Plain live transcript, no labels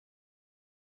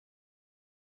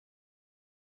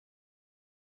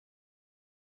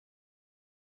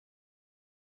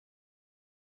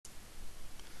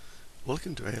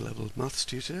Welcome to A-Level Maths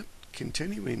Tutor,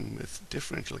 continuing with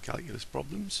differential calculus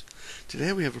problems.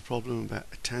 Today we have a problem about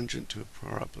a tangent to a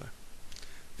parabola.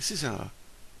 This is our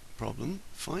problem.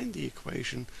 Find the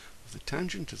equation of the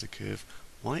tangent of the curve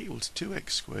y equals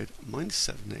 2x squared minus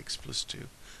 7x plus 2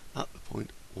 at the point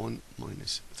 1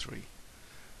 minus 3.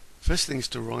 First thing is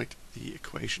to write the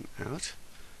equation out,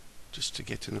 just to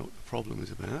get to know what the problem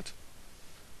is about.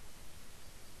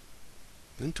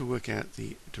 Then to work out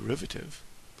the derivative,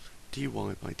 dy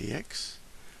by dx,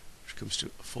 which comes to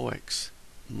 4x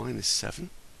minus 7.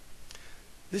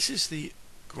 This is the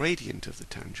gradient of the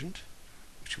tangent,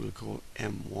 which we'll call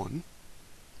m1.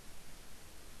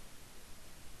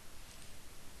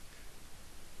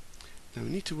 Now we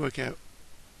need to work out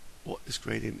what this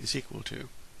gradient is equal to.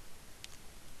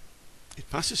 It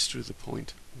passes through the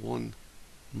point 1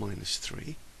 minus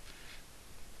 3.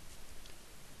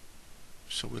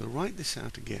 So we'll write this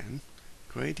out again.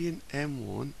 Gradient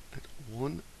m1 at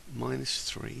 1 minus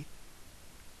 3.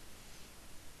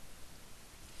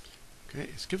 Okay,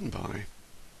 it's given by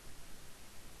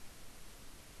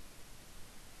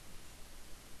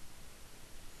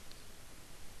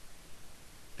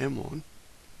m1,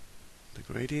 the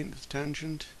gradient of the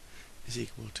tangent, is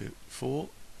equal to 4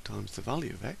 times the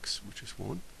value of x, which is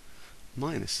 1,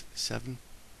 minus 7.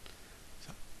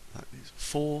 So that is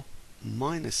 4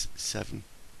 minus 7,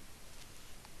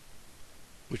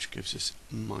 which gives us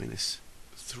minus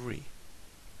 3.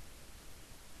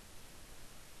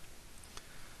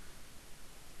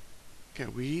 Okay,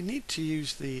 we need to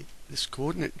use this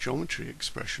coordinate geometry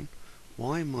expression,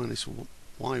 y minus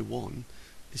y1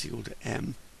 is equal to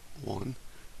m1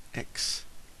 x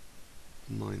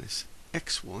minus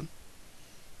x1.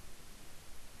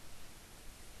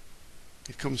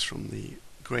 It comes from the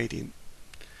gradient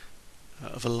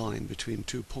of a line between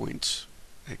 2 points,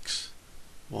 x,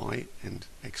 y and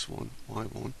x1,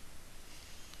 y1.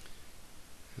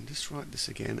 And just write this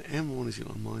again, m1 is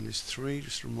equal to minus 3,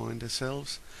 just remind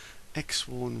ourselves,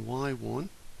 x1, y1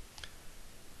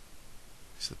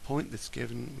 is the point that's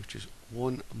given, which is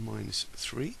 1 minus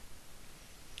 3.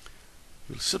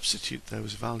 We'll substitute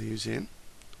those values in,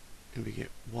 and we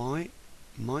get y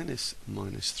minus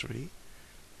minus 3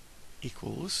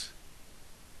 equals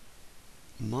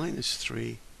minus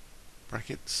 3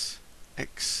 brackets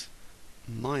x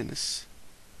minus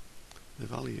the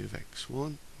value of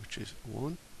x1, which is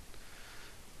 1,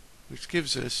 which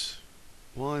gives us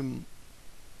y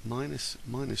minus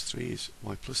minus 3 is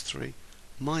y plus 3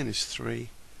 minus 3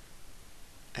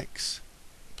 x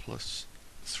plus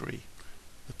 3.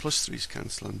 The plus 3's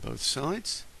cancel on both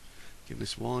sides, giving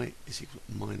us y is equal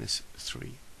to minus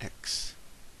 3x.